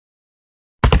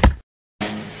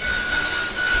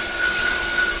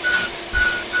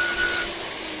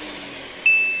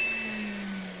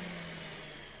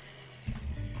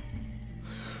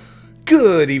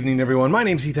Good evening, everyone. My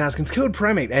name's Heath Haskins, Code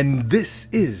Primate, and this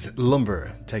is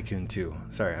Lumber Tycoon 2.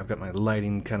 Sorry, I've got my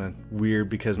lighting kind of weird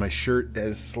because my shirt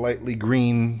is slightly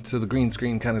green, so the green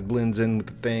screen kind of blends in with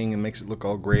the thing and makes it look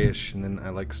all grayish, and then I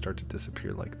like start to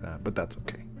disappear like that. But that's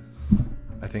okay.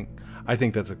 I think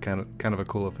that's a kind of a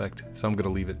cool effect, so I'm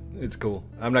gonna leave it. It's cool.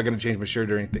 I'm not gonna change my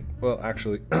shirt or anything. Well,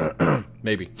 actually,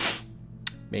 maybe.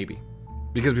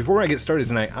 Because before I get started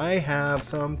tonight, I have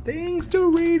some things to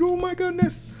read. Oh my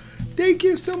goodness! Thank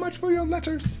you so much for your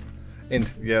letters.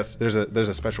 And yes, there's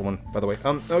a special one, by the way.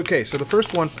 Okay, so the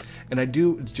first one, and I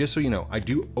do, just so you know, I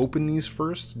do open these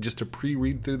first just to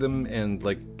pre-read through them and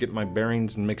like get my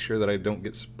bearings and make sure that I don't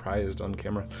get surprised on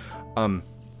camera. I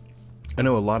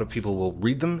know a lot of people will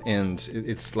read them and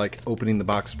it's like opening the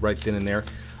box right then and there.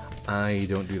 I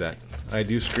don't do that. I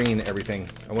do screen everything.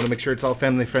 I want to make sure it's all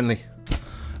family friendly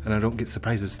and I don't get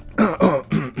surprises.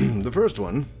 The first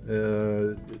one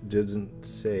didn't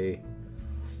say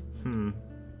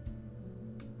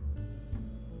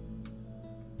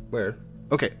where?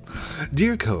 Okay.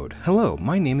 Dear Code, hello,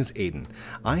 my name is Aiden.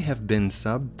 I have been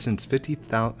subbed since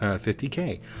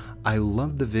 50K. I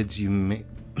love the vids you make.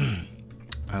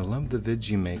 I love the vids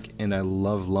you make, and I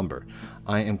love lumber.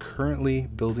 I am currently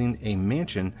building a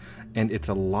mansion, and it's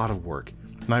a lot of work.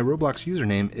 My Roblox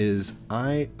username is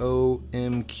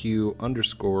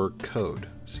IOMQ_code,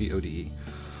 CODE.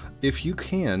 If you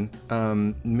can,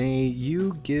 may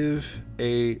you give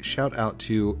a shout out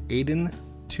to Aiden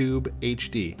Tube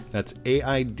HD. That's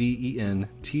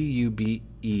AIDENTUBE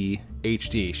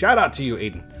HD. Shout out to you,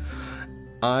 Aiden.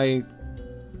 I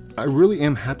really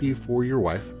am happy for your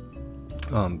wife.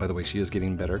 By the way, she is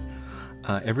getting better.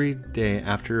 Every day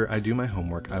after I do my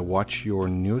homework, I watch your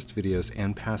newest videos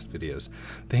and past videos.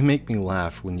 They make me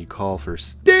laugh when you call for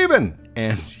Steven!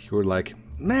 And you're like,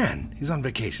 man, he's on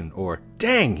vacation, or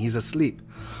dang, he's asleep.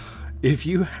 If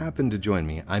you happen to join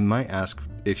me, I might ask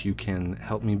if you can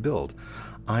help me build.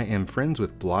 I am friends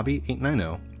with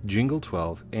Blobby890,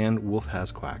 Jingle12, and Wolf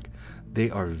Has Quack. They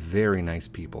are very nice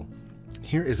people.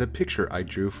 Here is a picture I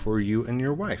drew for you and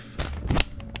your wife.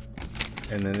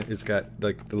 And then it's got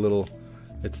like the little,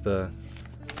 it's the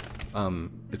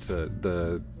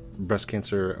breast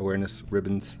cancer awareness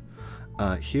ribbons.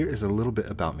 Here is a little bit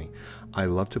about me. I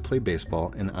love to play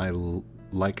baseball and I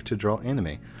like to draw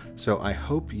anime. So I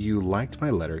hope you liked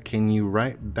my letter. Can you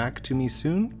write back to me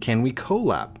soon? Can we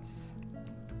collab?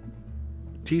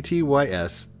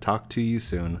 TTYS, talk to you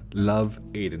soon. Love,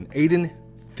 Aiden. Aiden,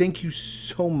 thank you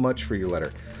so much for your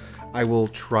letter. I will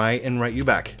try and write you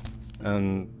back.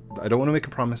 I don't want to make a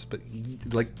promise, but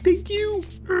like, thank you.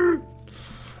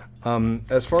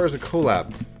 As far as a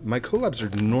collab, my collabs are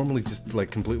normally just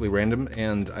like completely random,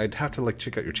 and I'd have to like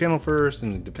check out your channel first,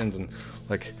 and it depends on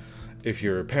like if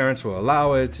your parents will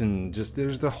allow it, and just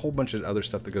there's a whole bunch of other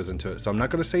stuff that goes into it. So I'm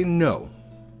not going to say no.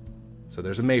 So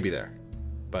there's a maybe there,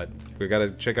 but we got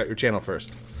to check out your channel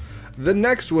first. The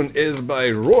next one is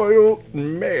by Royal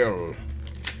Mail.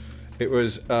 It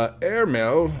was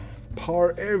Airmail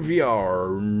par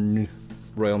aviar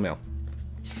Royal Mail.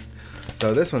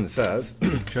 So this one says,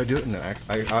 should I do it in an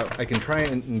accent? I can try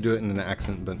and do it in an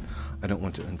accent, but I don't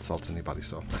want to insult anybody.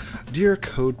 So, dear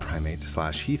Code Primate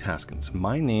 / Heath Haskins,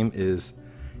 my name is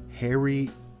Harry,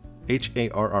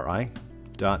 HARRI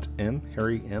 .M,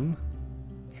 Harry M,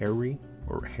 Harry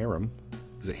or Harem.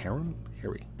 Is it Harem?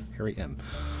 Harry M.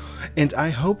 And I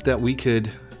hope that we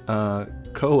could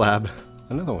collab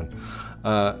another one.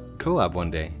 Collab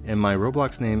one day, and my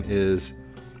Roblox name is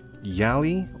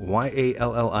Yallie,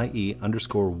 YALLIE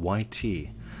 _YT,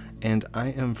 and I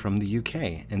am from the UK,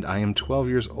 and I am 12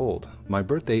 years old. My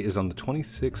birthday is on the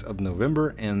 26th of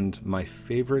November, and my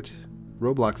favorite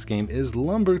Roblox game is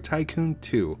Lumber Tycoon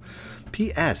 2.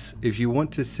 P.S. If you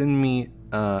want to send me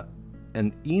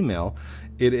an email,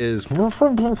 it is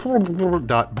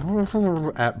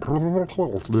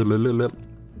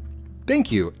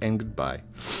Thank you and goodbye.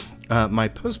 My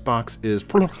post box is,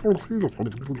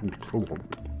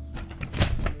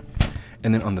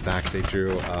 and then on the back they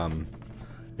drew,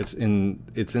 it's in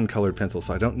colored pencil,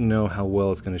 so I don't know how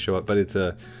well it's going to show up, but it's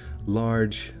a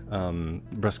large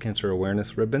breast cancer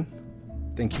awareness ribbon.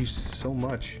 Thank you so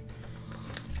much.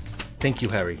 Thank you,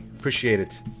 Harry. Appreciate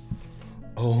it.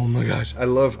 Oh my gosh, I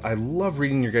love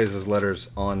reading your guys' letters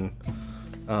on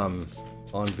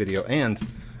video, and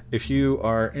if you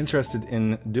are interested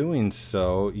in doing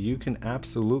so, you can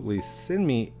absolutely send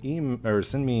me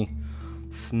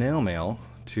snail mail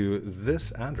to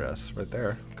this address right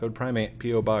there. Code Primate,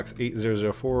 P.O. Box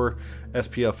 8004,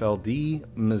 SPFLD,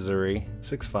 Missouri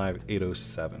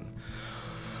 65807.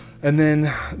 And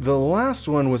then the last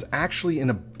one was actually in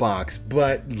a box,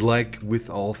 but like with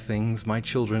all things, my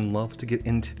children love to get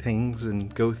into things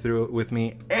and go through it with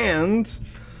me, and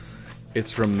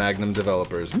it's from Magnum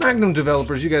Developers. Magnum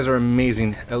Developers, you guys are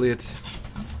amazing. Elliot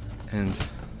and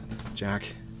Jack,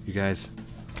 you guys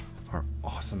are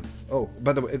awesome. Oh,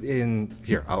 by the way, in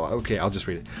here, I'll just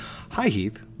read it. Hi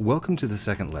Heath, welcome to the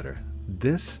second letter.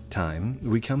 This time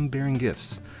we come bearing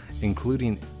gifts,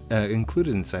 included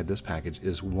inside this package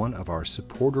is one of our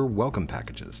supporter welcome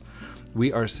packages.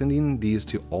 We are sending these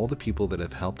to all the people that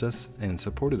have helped us and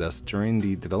supported us during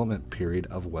the development period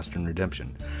of Western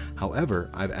Redemption. However,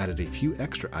 I've added a few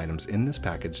extra items in this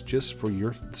package just for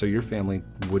so your family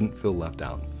wouldn't feel left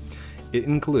out. It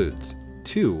includes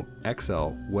 2 XL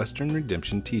Western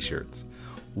Redemption t-shirts,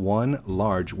 1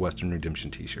 large Western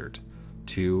Redemption t-shirt,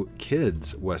 2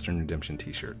 kids Western Redemption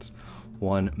t-shirts,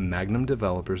 1 Magnum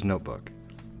Developers notebook,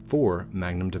 4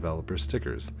 Magnum Developers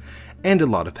stickers, and a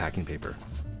lot of packing paper.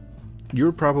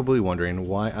 You're probably wondering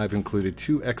why I've included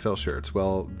 2 XL shirts.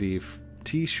 Well, the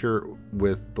t-shirt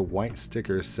with the white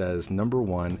sticker says number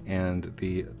 1, and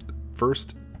the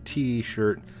first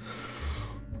t-shirt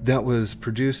that was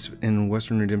produced in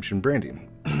Western Redemption branding.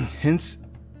 Hence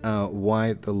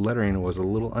why the lettering was a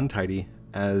little untidy,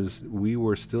 as we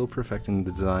were still perfecting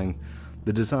the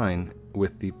design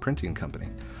with the printing company.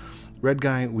 Red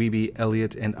Guy, Weeby,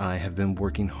 Elliot, and I have been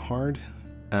working hard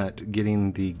at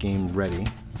getting the game ready,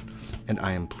 and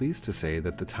I am pleased to say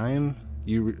that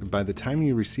by the time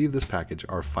you receive this package,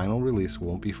 our final release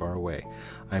won't be far away.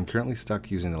 I am currently stuck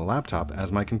using a laptop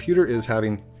as my computer is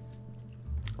having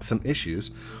some issues,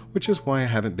 which is why I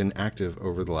haven't been active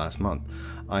over the last month.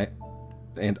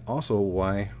 And also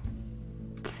why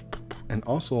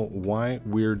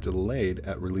we're delayed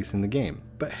at releasing the game.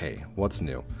 But hey, what's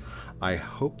new? I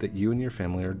hope that you and your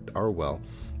family are well,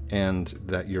 and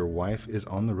that your wife is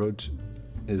on the road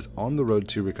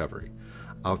to recovery.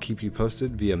 I'll keep you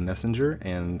posted via Messenger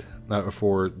and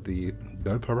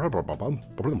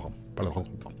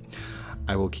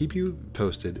I will keep you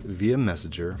posted via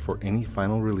Messenger for any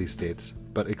final release dates,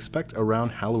 but expect around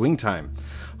Halloween time.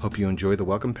 Hope you enjoy the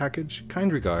welcome package.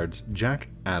 Kind regards, Jack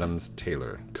Adams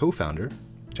Taylor, co-founder.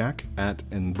 Jack at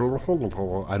and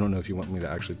I don't know if you want me to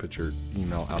actually put your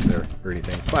email out there or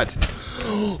anything, but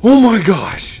oh my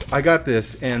gosh, I got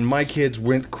this and my kids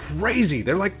went crazy.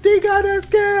 They're like, they got us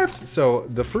gifts. So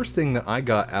the first thing that I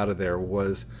got out of there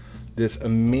was this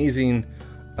amazing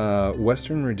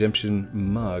Western Redemption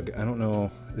mug. I don't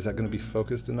know, is that going to be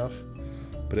focused enough?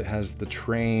 But it has the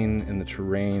train and the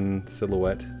terrain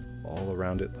silhouette all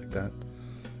around it like that.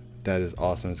 That is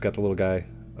awesome. It's got the little guy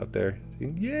up there.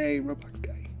 Yay, Roblox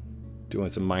guy. Doing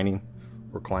some mining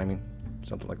or climbing,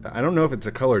 something like that. I don't know if it's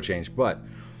a color change, but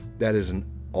that is an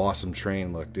awesome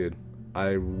train look, dude. I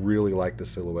really like the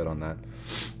silhouette on that.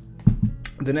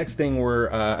 The next thing were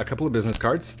a couple of business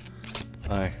cards.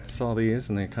 I saw these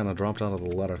and they kind of dropped out of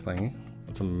the letter thingy.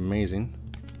 It's amazing.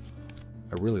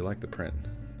 I really like the print.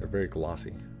 They're very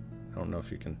glossy. I don't know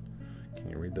if you can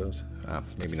you read those?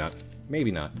 Maybe not.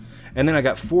 Maybe not. And then I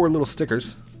got 4 little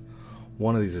stickers.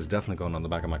 One of these is definitely going on the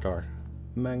back of my car.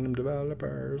 Magnum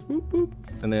Developers. Whoop, whoop.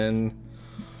 And then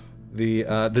the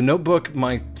notebook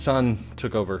my son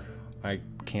took over. I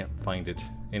can't find it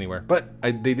anywhere. But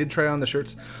they did try on the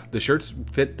shirts. The shirts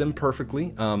fit them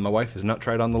perfectly. My wife has not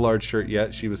tried on the large shirt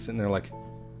yet. She was sitting there like,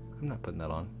 I'm not putting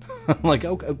that on. I'm like,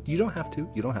 okay, you don't have to.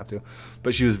 You don't have to.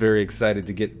 But she was very excited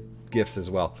to get gifts as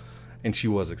well. And she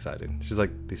was excited. She's like,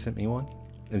 they sent me one?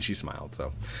 And she smiled.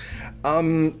 So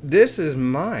this is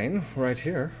mine right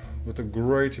here with a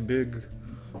great big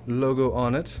logo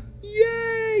on it.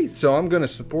 Yay! So I'm going to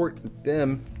support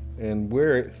them and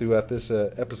wear it throughout this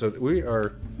episode. We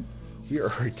are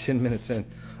already 10 minutes in.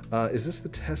 Is this the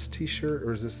test t-shirt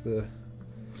or is this the...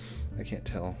 I can't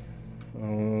tell.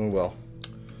 Well,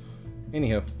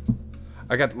 anyhow,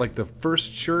 I got like the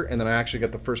first shirt and then I actually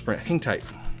got the first print. Hang tight.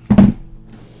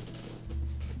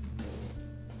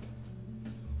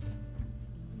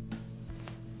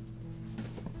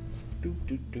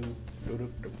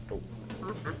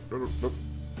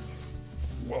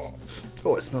 Whoa.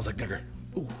 Oh, it smells like nigger.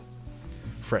 Ooh.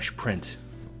 Fresh print.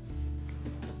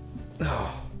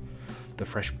 Oh, the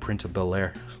fresh print of Bel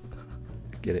Air.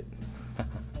 Get it?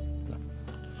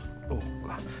 Oh,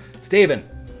 God. Steven!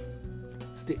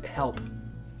 Help.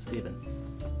 Steven.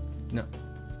 No.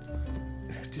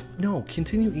 Just, no,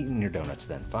 continue eating your donuts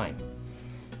then. Fine.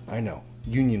 I know.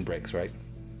 Union breaks, right?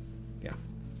 Yeah.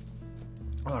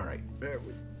 All right. There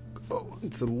we go. Oh,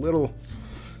 it's a little,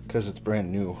 because it's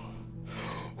brand new.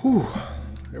 Whew.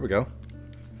 There we go.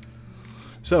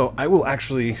 So I will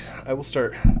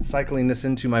start cycling this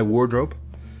into my wardrobe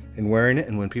and wearing it.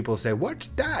 And when people say, "What's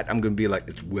that?" I'm going to be like,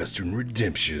 "It's Western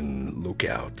Redemption. Look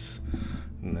out."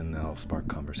 And then that'll spark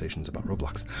conversations about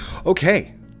Roblox.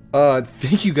 Okay.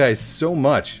 Thank you guys so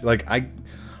much. Like,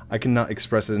 I cannot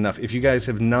express it enough. If you guys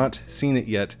have not seen it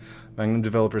yet, Magnum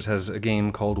Developers has a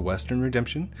game called Western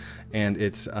Redemption, and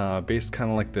it's based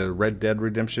kind of like the Red Dead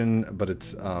Redemption, but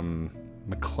it's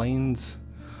McLean's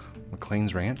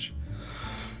Ranch.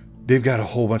 They've got a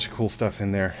whole bunch of cool stuff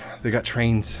in there. They got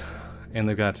trains, and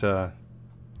they've got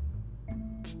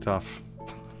stuff.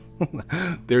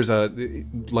 There's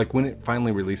like when it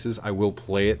finally releases, I will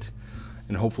play it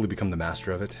and hopefully become the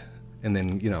master of it, and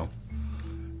then, you know,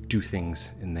 do things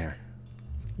in there.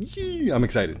 Yee, I'm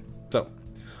excited. So,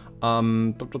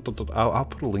 I'll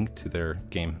put a link to their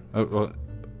game.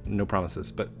 No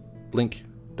promises, but link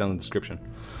down in the description.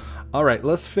 All right,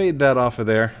 let's fade that off of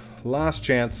there. Last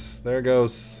chance. There it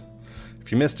goes.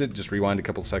 If you missed it, just rewind a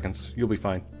couple seconds. You'll be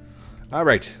fine. All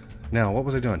right. Now, what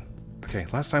was I doing? Okay,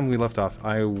 last time we left off,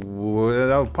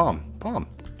 Palm.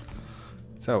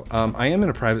 So, I am in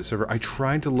a private server. I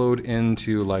tried to load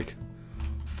into, like,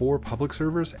 4 public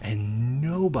servers, and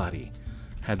nobody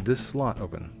had this slot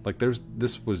open. Like, this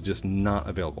was just not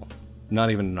available. Not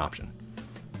even an option.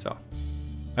 So,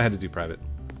 I had to do private.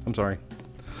 I'm sorry.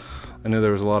 I know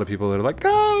there was a lot of people that are like,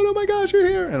 "Oh my gosh, you're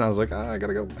here!" And I was like, "I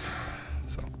gotta go."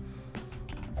 So,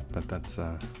 but that's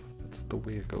the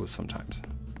way it goes sometimes.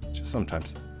 Just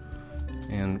sometimes.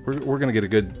 And we're gonna get a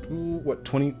good, what,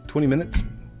 20 minutes?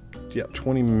 Yeah,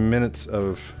 20 minutes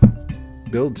of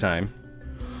build time.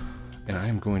 And I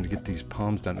am going to get these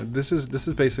palms done. This is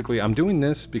basically, I'm doing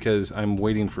this because I'm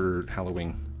waiting for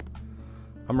Halloween.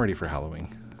 I'm ready for Halloween.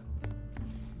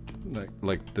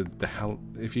 Like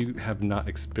if you have not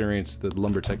experienced the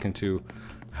Lumber Tycoon 2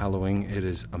 Halloween, it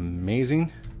is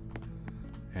amazing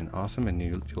and awesome, and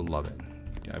you'll love it.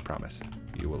 Yeah, I promise.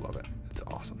 You will love it. It's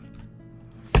awesome.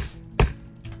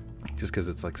 Just because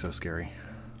it's like so scary.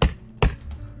 I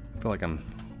feel like I'm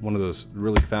one of those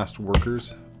really fast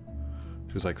workers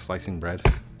who's like slicing bread.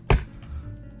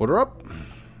 Order up!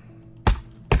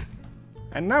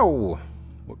 And now!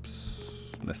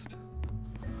 Whoops. Missed.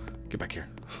 Get back here.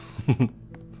 There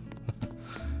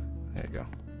you go.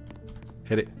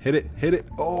 Hit it, hit it, hit it!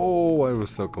 Oh, I was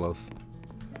so close.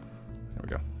 There we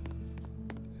go.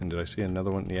 And did I see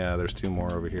another one? Yeah, there's 2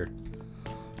 more over here.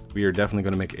 We are definitely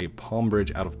going to make a palm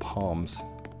bridge out of palms.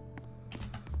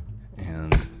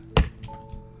 And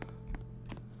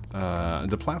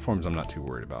the platforms I'm not too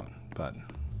worried about, but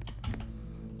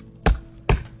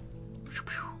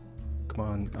come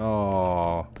on.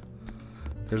 Oh,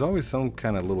 there's always some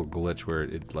kind of little glitch where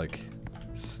it like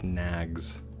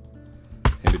snags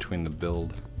in between the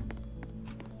build.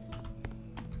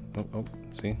 Oh,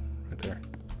 see? Right there.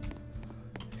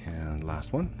 And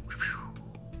last one.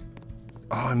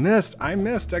 Oh, I missed! I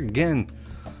missed again!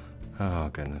 Oh,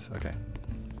 goodness. Okay.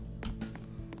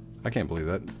 I can't believe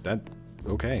that.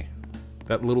 Okay.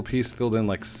 That little piece filled in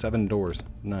like 7 doors.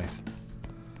 Nice.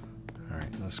 Alright,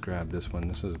 let's grab this one.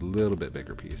 This is a little bit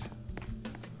bigger piece.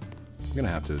 I'm gonna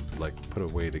have to, like, put a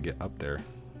way to get up there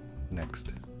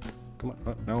next. Come on.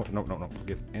 Oh, no.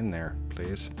 Get in there,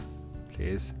 please.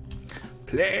 Please.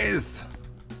 Please!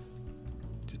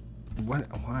 Just, what?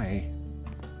 Why?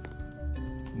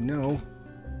 No.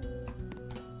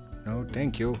 No,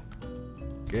 thank you.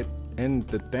 Get in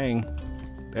the thing.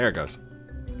 There it goes.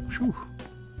 Whew.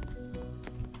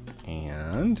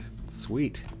 And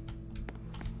sweet.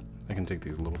 I can take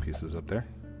these little pieces up there.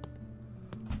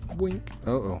 Wink.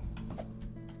 Oh.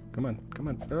 Come on.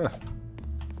 Ugh.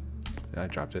 I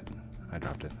dropped it.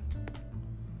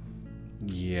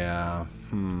 Yeah.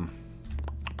 Come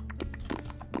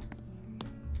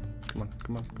on.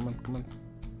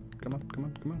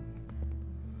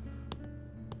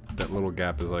 That little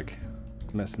gap is like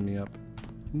messing me up.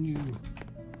 No.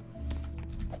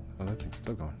 Oh, that thing's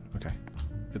still going. Okay.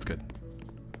 It's good.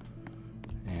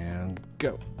 And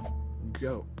go.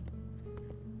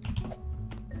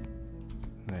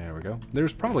 There we go.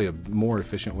 There's probably a more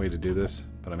efficient way to do this,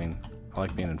 but I mean, I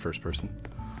like being in first person.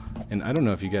 And I don't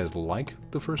know if you guys like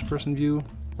the first person view,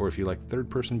 or if you like third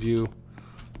person view.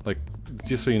 Like,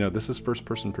 just so you know, this is first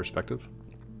person perspective.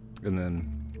 And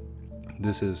then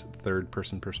this is third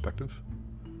person perspective.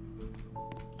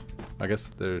 I guess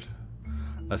there's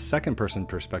a second person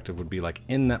perspective would be like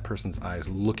in that person's eyes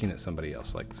looking at somebody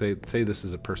else. Like say this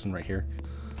is a person right here.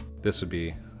 This would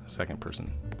be second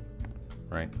person,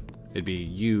 right? It'd be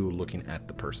you looking at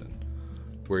the person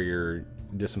where you're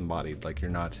disembodied, like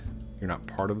you're not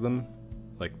part of them.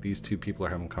 Like these 2 people are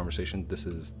having a conversation. This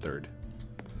is third.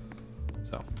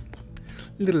 So,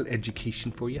 little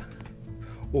education for you.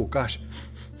 Oh gosh,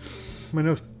 my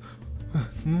nose.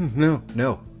 No,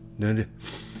 no, no, no.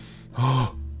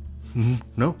 Oh,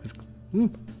 no. It's,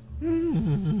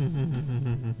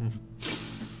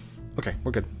 Okay,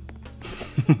 we're good.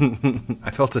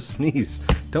 I felt a sneeze.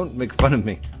 Don't make fun of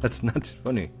me. That's not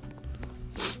funny.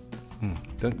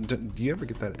 Do you ever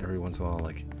get that every once in a while?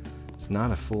 Like, it's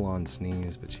not a full-on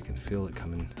sneeze, but you can feel it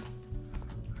coming.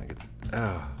 Like it's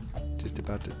just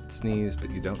about to sneeze, but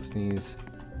you don't sneeze.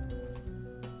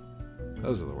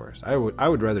 Those are the worst. I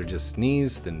would rather just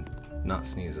sneeze than not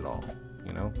sneeze at all.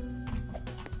 You know?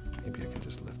 Maybe I can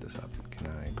just lift this up. Can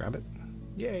I grab it?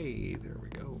 Yay! There we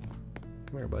go.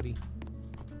 Come here, buddy.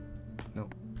 No,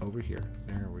 over here.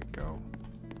 There we go.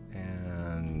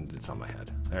 And it's on my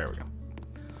head. There we go.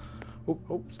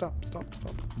 Oh, stop.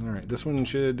 Alright, this one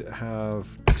should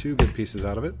have 2 good pieces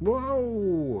out of it.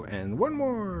 Whoa! And 1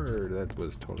 more! That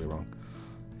was totally wrong.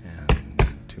 And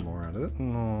 2 more out of it.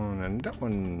 And that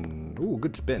one. Ooh,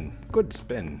 good spin. Good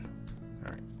spin.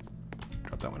 Alright.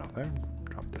 Drop that one off there.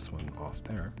 Drop this one off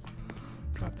there.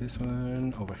 Drop this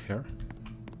one over here.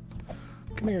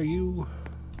 Come here, you.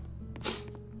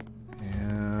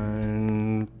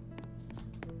 And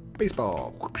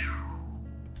baseball.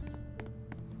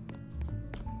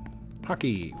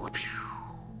 Hockey.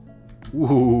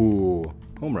 Ooh,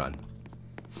 home run.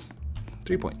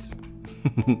 3 points.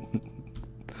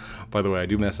 By the way, I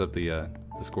do mess up the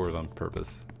scores on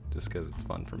purpose, just because it's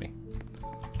fun for me.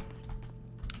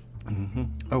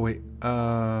 Oh wait,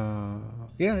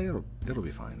 yeah, it'll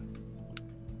be fine.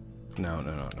 No.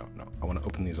 I want to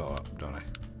open these all up, don't I?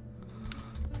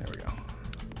 There we go.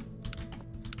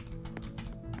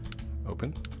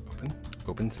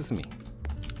 Open sesame.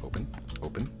 Open.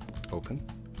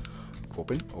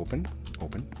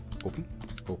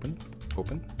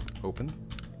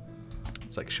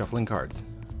 It's like shuffling cards.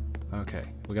 Okay,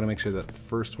 we gotta make sure that the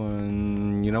first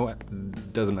one, you know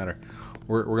what? Doesn't matter.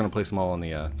 We're gonna place them all on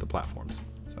the platforms.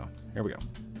 So here we go.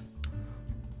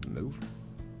 Move.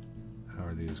 How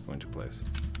are these going to place?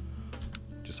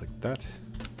 Just like that.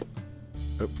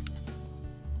 Oh.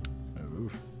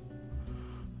 Move.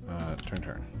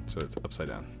 Turn. So it's upside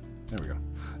down. There we go.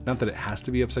 Not that it has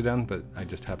to be upside down, but I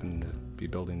just happened to be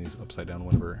building these upside down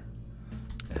whenever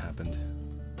it happened.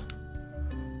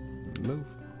 Move.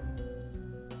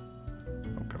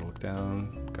 Oh, gotta look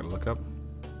down. Gotta look up.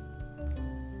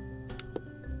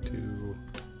 2.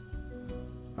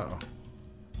 Uh-oh.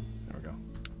 There we go.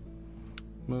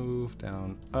 Move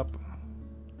down, up.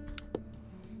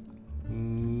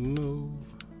 Move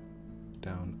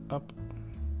down, up.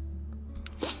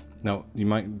 Now, you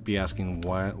might be asking,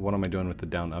 what am I doing with the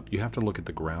down up? You have to look at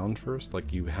the ground first.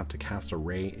 Like, you have to cast a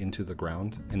ray into the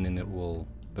ground, and then it will,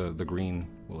 the green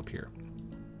will appear.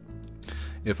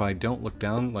 If I don't look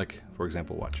down, like, for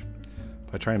example, watch.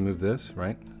 If I try and move this,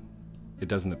 right, it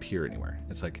doesn't appear anywhere.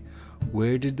 It's like,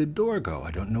 where did the door go? I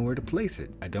don't know where to place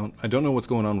it. I don't know what's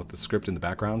going on with the script in the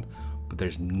background, but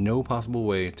there's no possible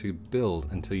way to build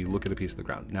until you look at a piece of the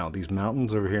ground. Now, these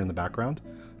mountains over here in the background,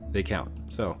 they count.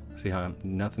 So, see how I'm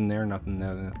nothing there, and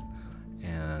no,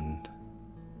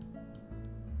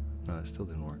 that still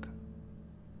didn't work.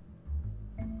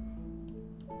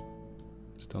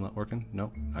 Still not working?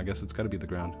 Nope. I guess it's got to be the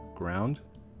ground. Ground.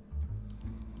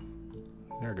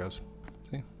 There it goes.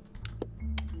 See?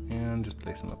 And just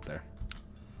place them up there.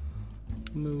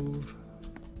 Move.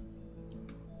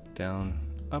 Down,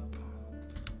 up.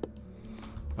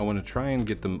 I want to try and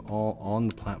get them all on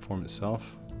the platform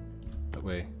itself. That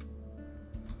way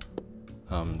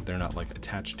they're not like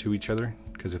attached to each other,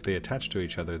 because if they attach to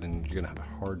each other, then you're gonna have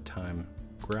a hard time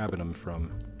grabbing them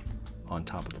from on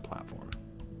top of the platform.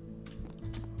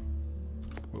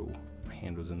 Whoa, my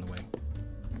hand was in the way.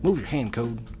 Move your hand,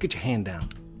 Code. Get your hand down.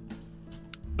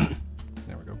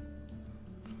 There we go.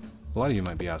 A lot of you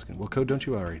might be asking, well, Code, don't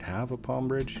you already have a palm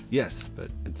bridge? Yes, but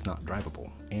it's not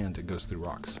drivable, and it goes through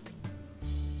rocks.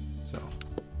 So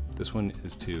this one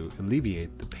is to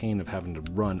alleviate the pain of having to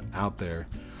run out there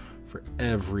for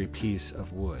every piece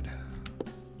of wood.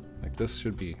 Like, this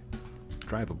should be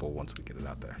drivable once we get it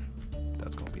out there.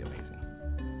 That's going to be amazing.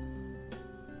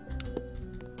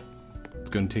 It's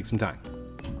going to take some time.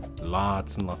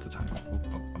 Lots and lots of time.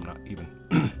 Oh, I'm not even.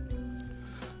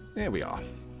 There we are.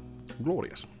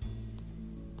 Glorious.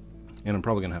 And I'm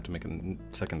probably going to have to make a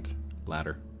second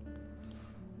ladder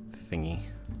thingy.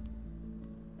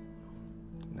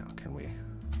 Now, can we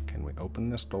open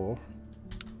this door?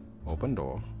 Open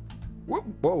door.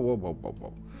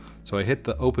 Whoa. So I hit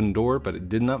the open door, but it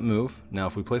did not move. Now,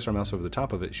 if we place our mouse over the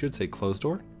top of it, it should say close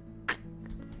door.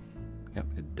 Yep,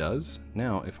 it does.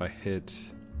 Now, if I hit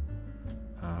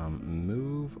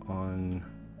move on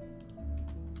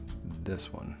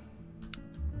this one.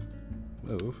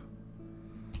 Move.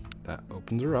 That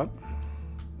opens her up.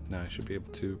 Now I should be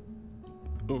able to,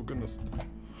 oh goodness.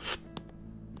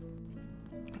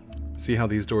 See how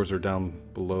these doors are down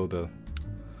below the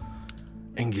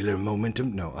angular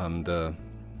momentum? No, the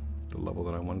level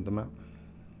that I wanted them at.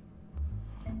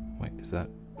 Wait, is that,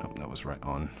 oh, that was right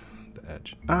on the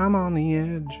edge. I'm on the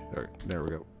edge. All right, there we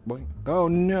go. Boing. Oh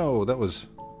no, that was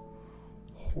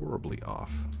horribly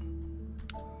off.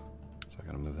 So I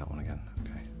gotta move that one again,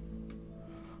 okay.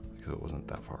 Because it wasn't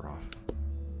that far off.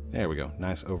 There we go,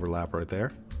 nice overlap right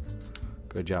there.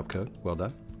 Good job, code, well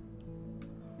done.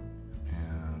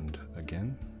 And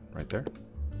again, right there.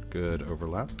 Good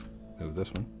overlap, move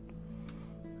this one.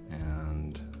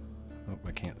 And, oh,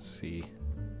 I can't see.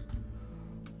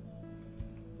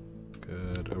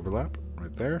 Good overlap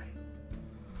right there.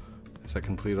 Does that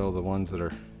complete all the ones that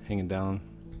are hanging down?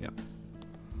 Yeah,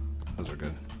 those are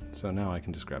good. So now I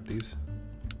can just grab these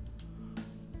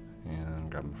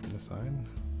and grab them from this side.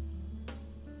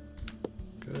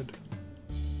 Good.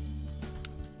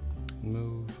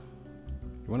 Move.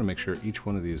 You want to make sure each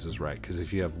one of these is right, because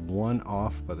if you have one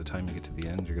off by the time you get to the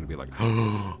end, you're going to be like,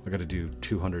 oh, I got to do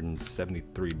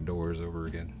 273 doors over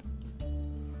again.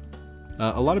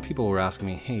 A lot of people were asking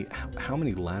me, hey, how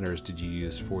many ladders did you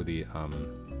use for the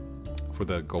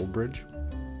gold bridge?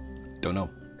 Don't know.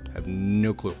 I have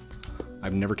no clue.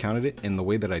 I've never counted it, and the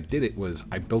way that I did it was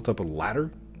I built up a ladder,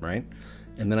 right?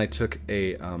 And then I took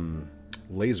a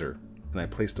laser, and I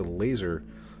placed a laser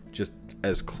just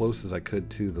as close as I could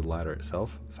to the ladder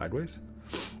itself, sideways.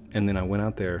 And then I went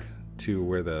out there to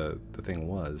where the thing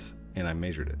was, and I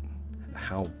measured it.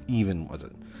 How even was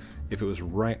it? If it was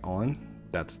right on,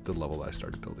 that's the level that I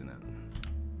started building at.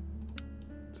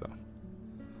 So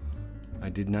I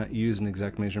did not use an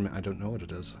exact measurement. I don't know what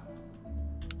it is.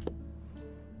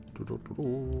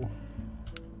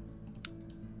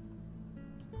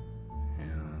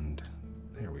 And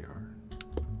there we are.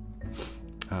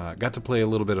 Got to play a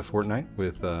little bit of Fortnite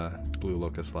with Blue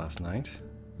Locust last night.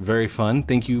 Very fun.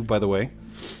 Thank you, by the way.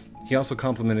 He also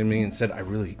complimented me and said, I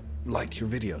really liked your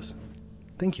videos.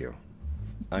 Thank you.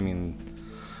 I mean,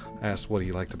 I asked what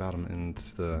he liked about them, and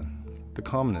it's the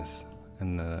calmness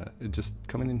and the just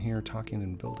coming in here, talking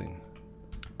and building.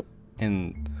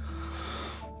 And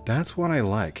that's what I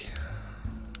like.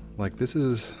 Like, this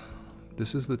is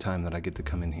the time that I get to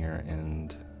come in here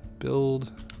and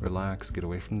build, relax, get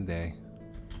away from the day.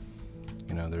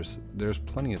 You know, there's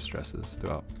plenty of stresses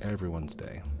throughout everyone's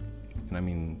day. And I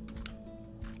mean,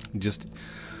 just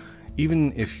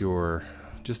even if you're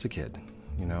just a kid,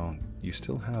 you know, you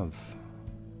still have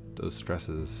those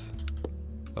stresses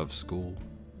of school,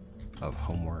 of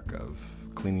homework, of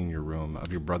cleaning your room, of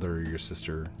your brother or your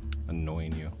sister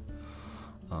annoying you.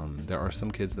 There are some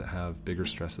kids that have bigger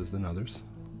stresses than others,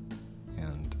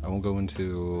 and I won't go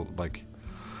into like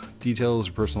details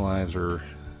or personal lives or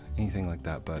anything like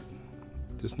that, but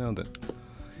just know that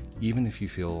even if you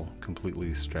feel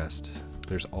completely stressed,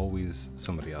 there's always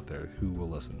somebody out there who will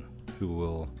listen, who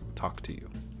will talk to you.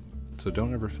 So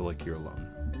don't ever feel like you're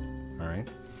alone, all right?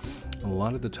 A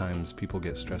lot of the times people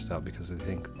get stressed out because they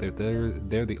think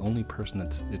they're the only person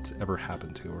that's it's ever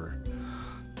happened to, or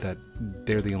that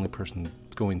they're the only person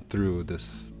that's going through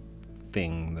this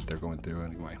thing that they're going through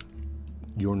anyway.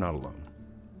 You're not alone.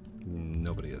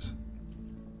 Nobody is.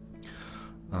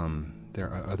 There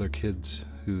are other kids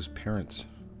whose parents,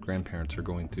 grandparents are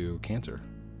going through cancer.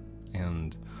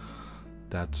 And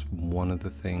that's one of the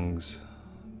things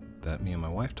that me and my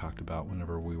wife talked about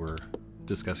whenever we were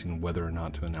discussing whether or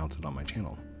not to announce it on my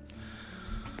channel.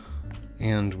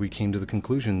 And we came to the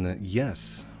conclusion that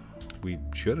yes, we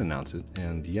should announce it,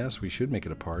 and yes, we should make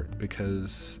it a part,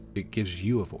 because it gives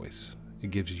you a voice.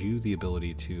 It gives you the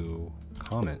ability to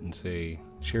comment and say,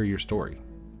 share your story,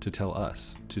 to tell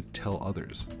us, to tell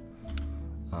others.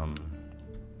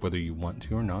 Whether you want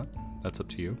to or not, that's up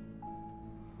to you.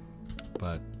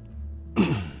 But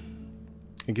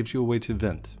it gives you a way to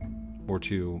vent, or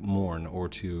to mourn, or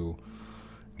to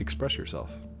express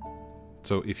yourself.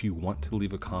 So if you want to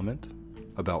leave a comment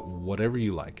about whatever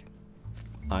you like,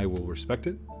 I will respect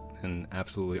it, and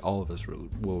absolutely all of us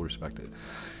will respect it.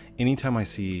 Anytime I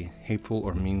see hateful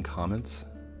or mean comments,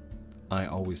 I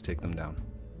always take them down,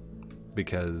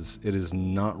 because it is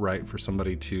not right for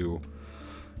somebody to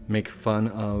make fun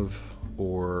of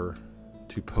or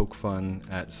to poke fun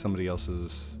at somebody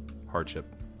else's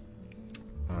hardship.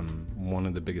 One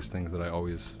of the biggest things that I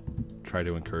always try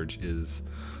to encourage is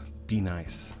be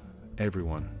nice.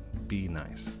 Everyone, be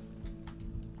nice.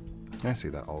 I say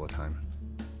that all the time.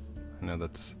 I know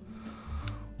that's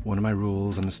one of my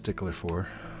rules I'm a stickler for.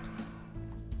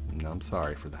 And I'm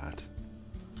sorry for that.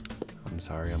 I'm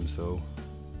sorry I'm so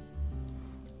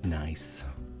nice.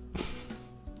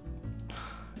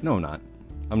 No, I'm not.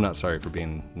 I'm not sorry for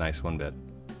being nice one bit.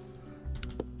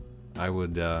 I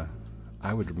would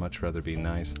much rather be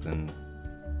nice than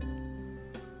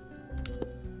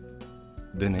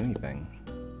anything.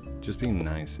 Just being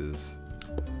nice is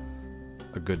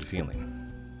a good feeling.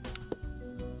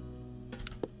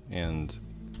 And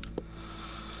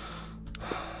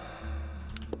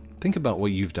think about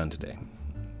what you've done today.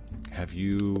 Have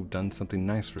you done something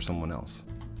nice for someone else?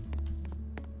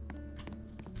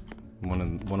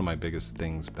 One of my biggest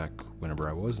things back whenever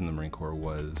I was in the Marine Corps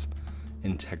was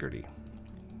integrity.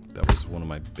 That was one of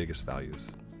my biggest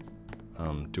values.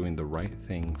 Doing the right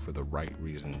thing for the right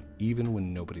reason, even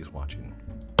when nobody's watching.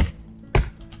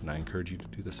 And I encourage you to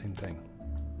do the same thing.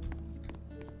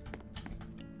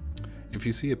 If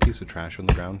you see a piece of trash on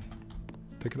the ground,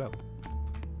 pick it up.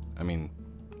 I mean,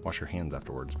 wash your hands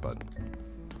afterwards, but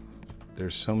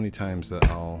there's so many times that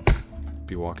I'll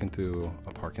be walking through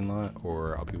a parking lot,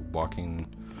 or I'll be walking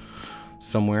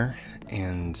somewhere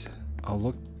and I'll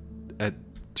look at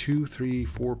 2, 3,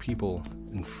 4 people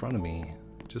in front of me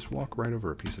just walk right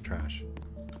over a piece of trash.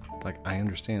 Like, I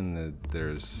understand that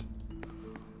there's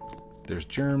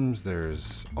germs,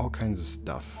 there's all kinds of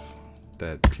stuff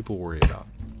that people worry about,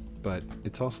 but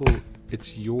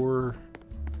it's your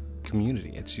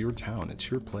community, it's your town,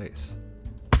 it's your place.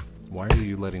 Why are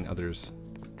you letting others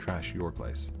trash your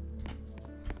place?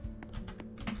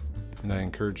 And I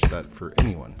encourage that for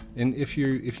anyone. And if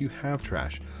you have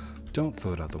trash, don't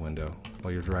throw it out the window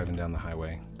while you're driving down the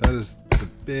highway. That is the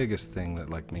biggest thing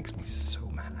that like makes me so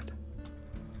mad.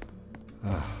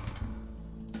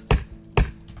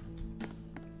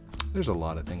 There's a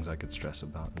lot of things I could stress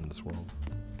about in this world.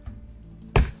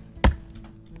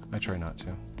 I try not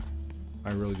to.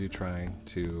 I really do try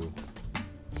to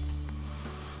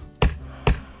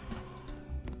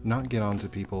not get onto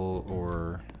people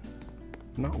or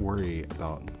not worry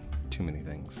about too many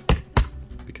things,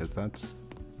 because that's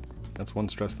one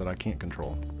stress that I can't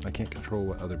control. I can't control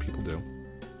what other people do.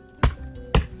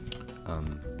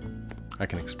 I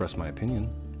can express my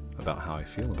opinion about how I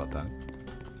feel about that.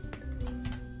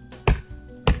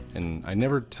 And I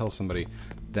never tell somebody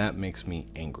that makes me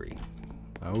angry.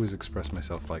 I always express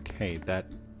myself like, hey, that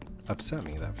upset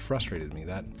me, that frustrated me,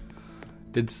 that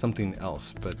did something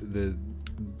else. But the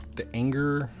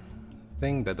anger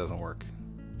thing, that doesn't work.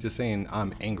 Just saying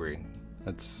I'm angry,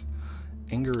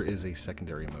 anger is a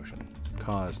secondary emotion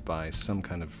caused by some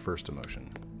kind of first emotion,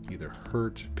 either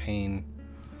hurt, pain,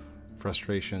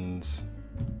 frustrations,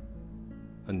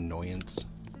 annoyance.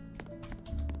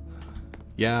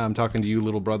 Yeah, I'm talking to you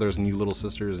little brothers and you little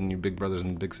sisters and you big brothers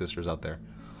and big sisters out there,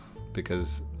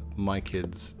 because my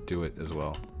kids do it as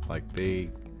well. Like they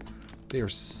are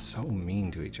so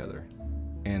mean to each other,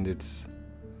 and it's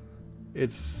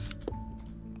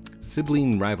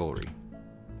sibling rivalry.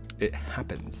 It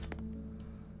happens.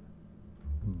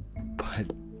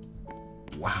 But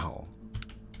wow.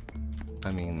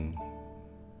 I mean,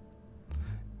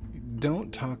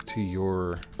 don't talk to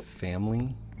your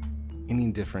family any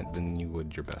different than you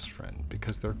would your best friend,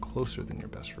 because they're closer than your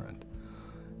best friend.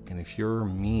 And if you're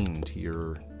mean to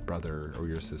your brother or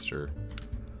your sister,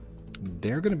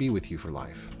 they're going to be with you for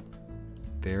life.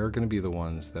 They're going to be the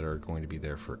ones that are going to be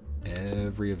there for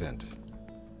every event.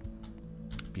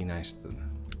 Be nice to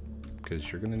them,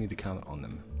 because you're going to need to count on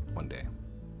them one day.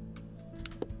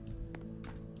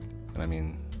 And I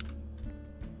mean,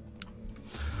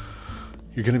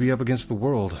 you're going to be up against the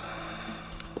world.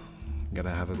 You got to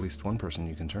have at least one person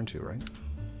you can turn to, right?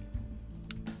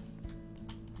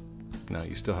 Now,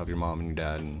 you still have your mom and your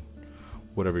dad, and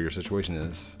whatever your situation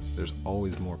is, there's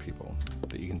always more people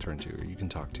that you can turn to or you can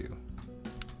talk to.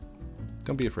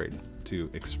 Don't be afraid to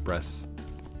express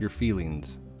your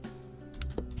feelings.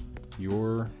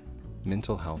 Your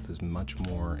mental health is much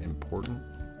more important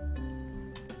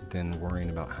than worrying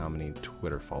about how many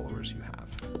Twitter followers you have,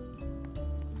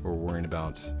 or worrying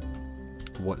about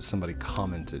what somebody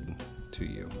commented to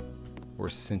you, or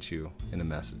sent you in a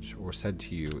message, or said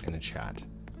to you in a chat.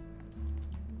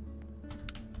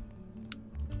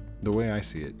 The way I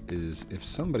see it is, if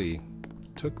somebody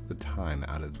took the time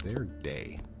out of their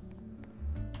day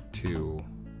to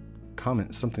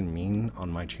comment something mean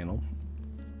on my channel,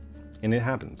 and it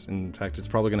happens. In fact, it's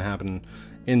probably going to happen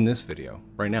in this video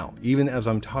right now. Even as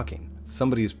I'm talking,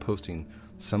 somebody is posting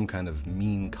some kind of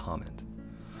mean comment.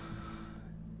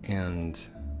 And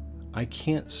I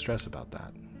can't stress about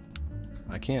that.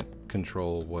 I can't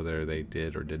control whether they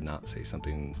did or did not say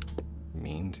something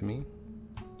mean to me.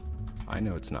 I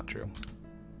know it's not true.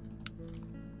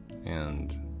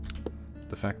 And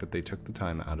the fact that they took the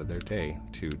time out of their day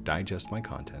to digest my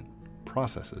content,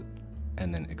 process it,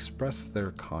 and then express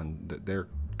their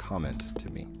comment to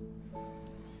me.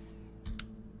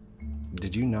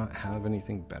 Did you not have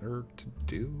anything better to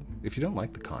do? If you don't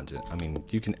like the content, I mean,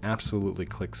 you can absolutely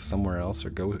click somewhere else or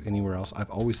go anywhere else.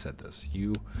 I've always said this.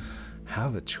 You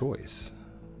have a choice.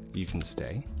 You can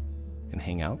stay and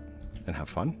hang out and have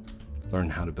fun, learn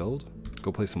how to build,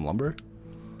 go play some lumber,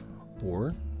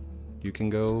 or you can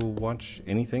go watch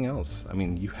anything else. I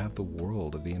mean, you have the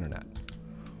world of the internet.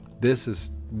 This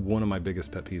is one of my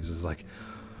biggest pet peeves is like,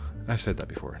 I've said that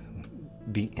before.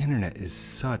 The internet is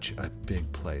such a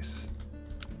big place.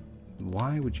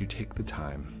 Why would you take the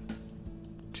time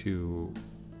to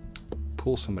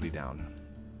pull somebody down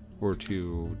or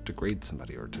to degrade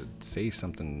somebody or to say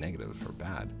something negative or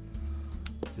bad?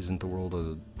 Isn't the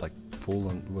world like full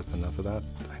with enough of that?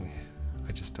 I mean,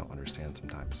 I just don't understand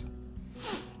sometimes.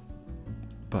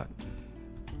 But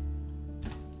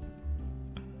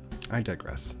I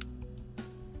digress.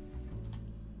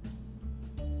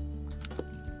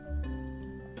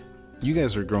 You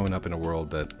guys are growing up in a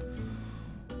world that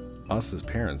us as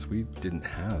parents, we didn't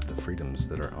have the freedoms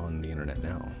that are on the internet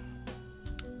now.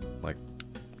 Like,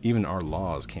 even our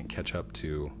laws can't catch up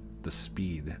to the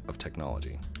speed of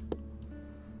technology.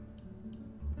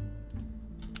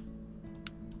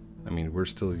 I mean, we're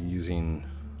still using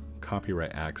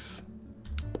copyright acts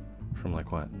from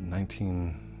like what,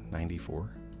 1994?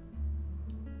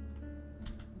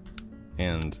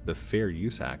 And the Fair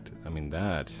Use Act, I mean,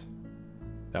 that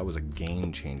was a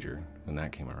game changer when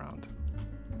that came around.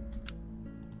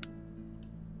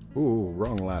 Ooh,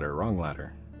 wrong ladder, wrong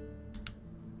ladder.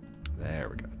 There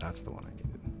we go, that's the one I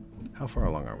needed. How far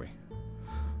along are we?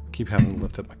 I keep having to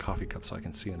lift up my coffee cup so I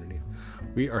can see underneath.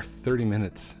 We are 30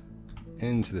 minutes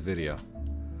into the video.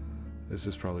 This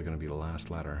is probably going to be the last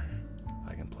ladder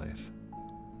I can place.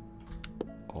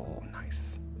 Oh,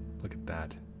 nice. Look at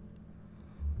that.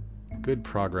 Good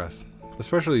progress.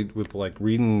 Especially with like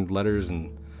reading letters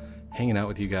and hanging out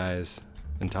with you guys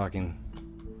and talking.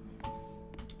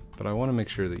 But I want to make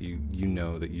sure that you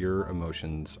know that your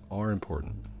emotions are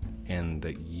important and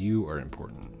that you are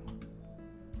important.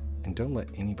 And don't let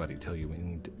anybody tell you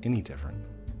any different.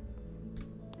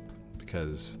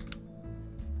 Because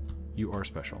you are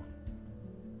special.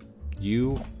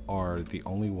 You are the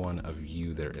only one of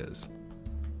you there is.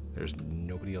 There's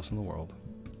nobody else in the world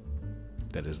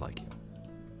that is like you.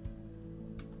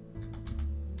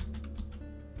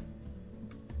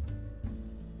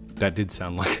 That did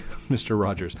sound like Mr.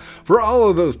 Rogers. For all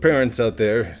of those parents out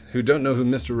there who don't know who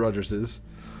Mr. Rogers is,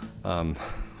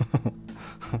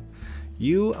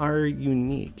 you are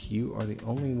unique. You are the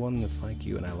only one that's like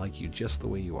you, and I like you just the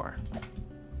way you are.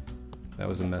 That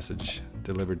was a message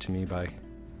delivered to me by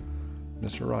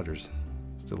Mr. Rogers,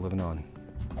 still living on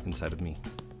inside of me.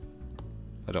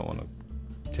 I don't want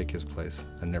to take his place.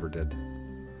 I never did.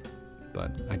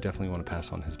 But I definitely want to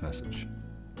pass on his message.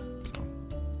 So,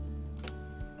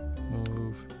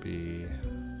 move, B.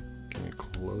 Can we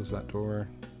close that door?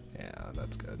 Yeah,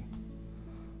 that's good.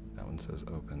 That one says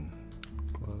open.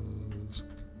 Close.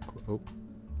 Oh.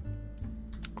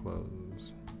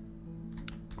 Close.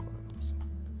 Close.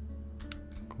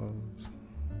 Close.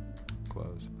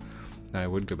 Close. Now I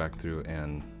would go back through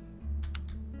and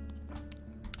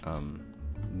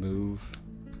move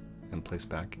and place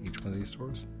back each one of these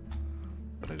doors,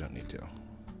 but I don't need to.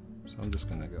 So I'm just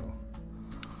gonna go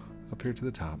up here to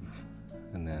the top,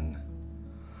 and then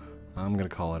I'm gonna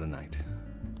call it a night.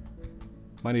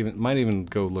 Might even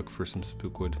go look for some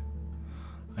spookwood.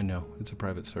 I know it's a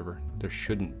private server. There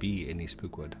shouldn't be any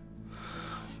spookwood,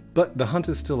 but the hunt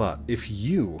is still out. If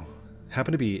you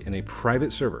happen to be in a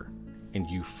private server and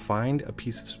you find a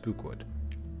piece of spookwood,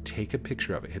 take a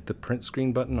picture of it. Hit the print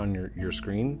screen button on your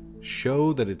screen.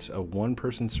 Show that it's a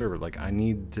one-person server. Like, I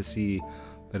need to see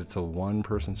that it's a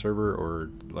one-person server,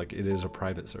 or like it is a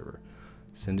private server.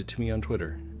 Send it to me on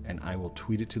Twitter and I will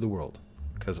tweet it to the world,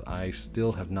 because I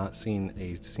still have not seen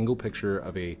a single picture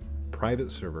of a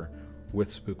private server with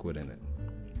spookwood in it.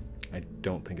 I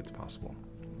don't think it's possible.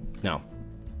 Now,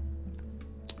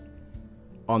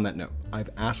 on that note, I've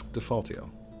asked Defaultio,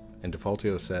 and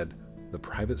Defaultio said the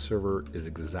private server is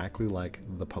exactly like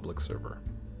the public server.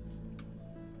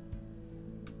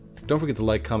 Don't forget to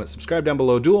like, comment, subscribe down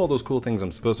below. Do all those cool things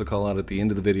I'm supposed to call out at the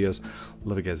end of the videos.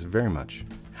 Love you guys very much.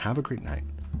 Have a great night,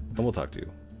 and we'll talk to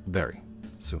you very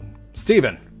soon.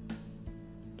 Steven!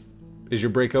 Is your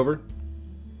break over?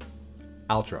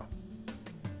 Outro.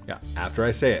 Yeah, after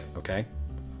I say it, okay?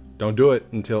 Don't do it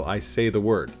until I say the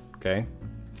word, okay?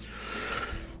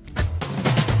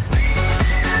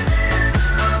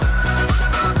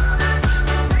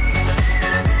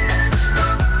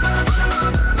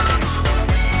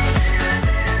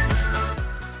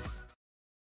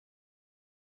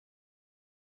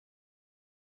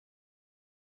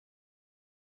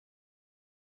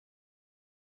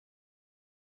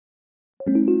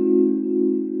 bye.